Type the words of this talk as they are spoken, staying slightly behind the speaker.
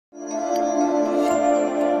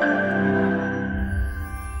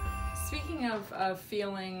of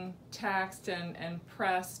feeling taxed and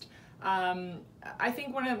pressed, I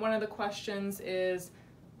think one of the questions is,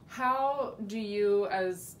 how do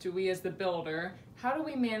we as the builder, how do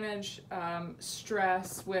we manage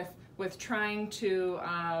stress with trying to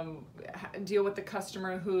deal with the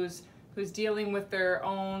customer who's dealing with their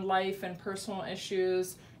own life and personal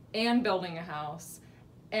issues and building a house,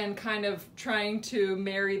 and kind of trying to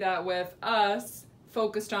marry that with us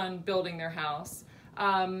focused on building their house?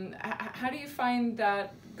 How do you find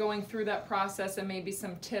that going through that process, and maybe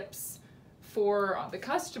some tips for the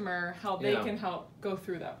customer, how they can help go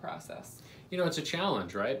through that process? You know, it's a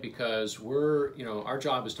challenge, right? Because our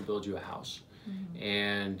job is to build you a house. Mm-hmm.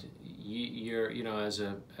 And you're,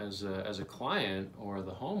 as a client or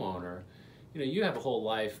the homeowner, you have a whole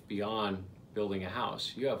life beyond building a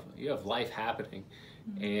house. You have life happening,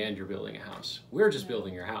 mm-hmm. and you're building a house. We're just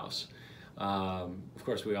building your house. Of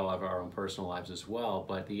course, we all have our own personal lives as well,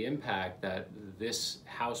 but the impact that this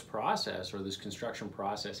house process or this construction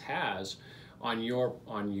process has on your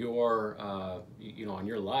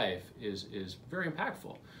life is very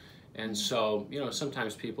impactful. And so,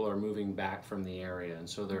 sometimes people are moving back from the area, and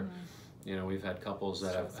so they're, we've had couples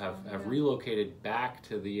that have relocated back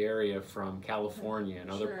to the area from California and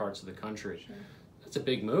other parts of the country. Sure. That's a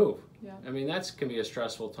big move. Yeah. I mean, that can be a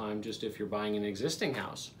stressful time just if you're buying an existing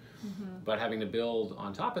house. Mm-hmm. But having to build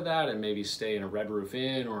on top of that and maybe stay in a red roof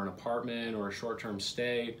inn or an apartment or a short-term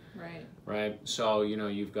stay. Right. So,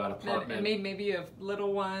 you've got apartment. And maybe you have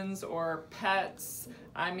little ones or pets.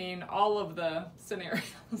 I mean, all of the scenarios.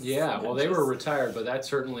 Yeah, well, they were retired, but that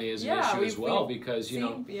certainly is an issue as well, because,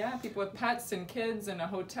 people with pets and kids in a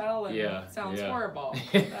hotel, and it sounds horrible.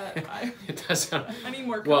 It does sound... I need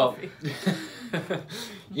more coffee.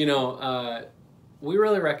 We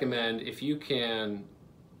really recommend, if you can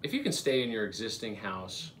stay in your existing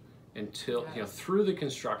house until, through the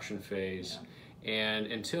construction phase, and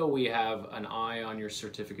until we have an eye on your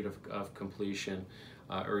certificate of completion,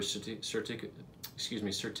 or certificate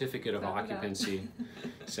of occupancy,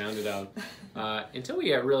 sound it out, until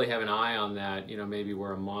we really have an eye on that, maybe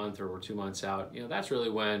we're a month or we're 2 months out, that's really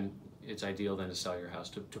when it's ideal then to sell your house,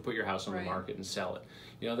 to put your house on the market and sell it.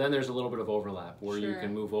 Then there's a little bit of overlap where you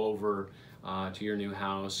can move over to your new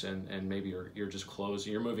house, and maybe you're just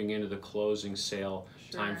closing, you're moving into the closing sale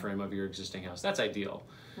time frame of your existing house. That's ideal.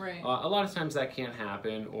 Right. A lot of times that can't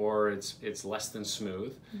happen, or it's less than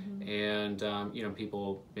smooth, mm-hmm. and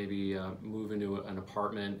people maybe move into an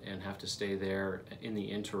apartment and have to stay there in the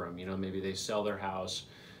interim. Maybe they sell their house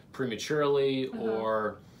prematurely,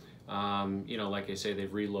 or like I say,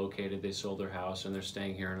 they've relocated, they sold their house, and they're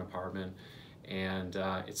staying here in an apartment, and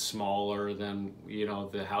it's smaller than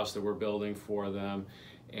the house that we're building for them,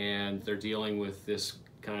 and they're dealing with this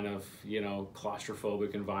kind of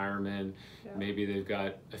claustrophobic environment. Maybe they've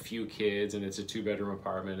got a few kids and it's a 2-bedroom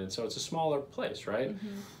apartment, and so it's a smaller place, right?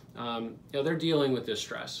 Mm-hmm. They're dealing with this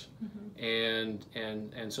stress, mm-hmm.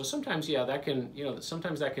 and so sometimes that can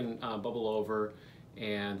sometimes that can bubble over,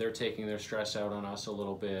 and they're taking their stress out on us a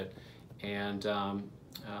little bit, and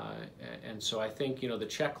so I think the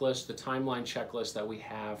checklist, the timeline checklist that we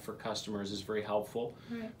have for customers is very helpful.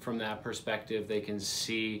 From that perspective. They can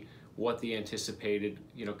see what the anticipated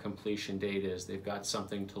completion date is. They've got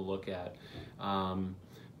something to look at,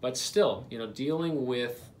 but still dealing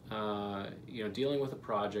with a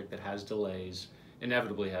project that has delays,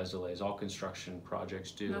 inevitably has delays. All construction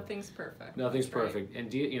projects do. Nothing's perfect. Nothing's perfect, and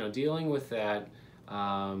dealing with that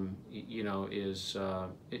is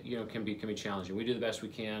can be challenging. We do the best we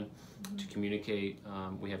can, mm-hmm. to communicate.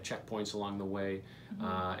 We have checkpoints along the way,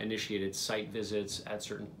 mm-hmm. Initiated site visits at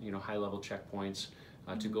certain high-level checkpoints,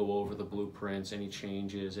 to go over the blueprints, any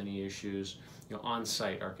changes, any issues. On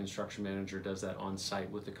site, our construction manager does that on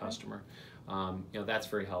site with the customer. That's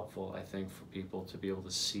very helpful, I think, for people to be able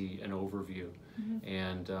to see an overview. Mm-hmm.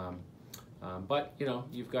 And but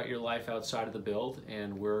you've got your life outside of the build,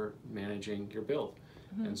 and we're managing your build.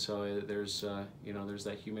 Mm-hmm. And so there's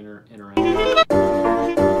that human interaction.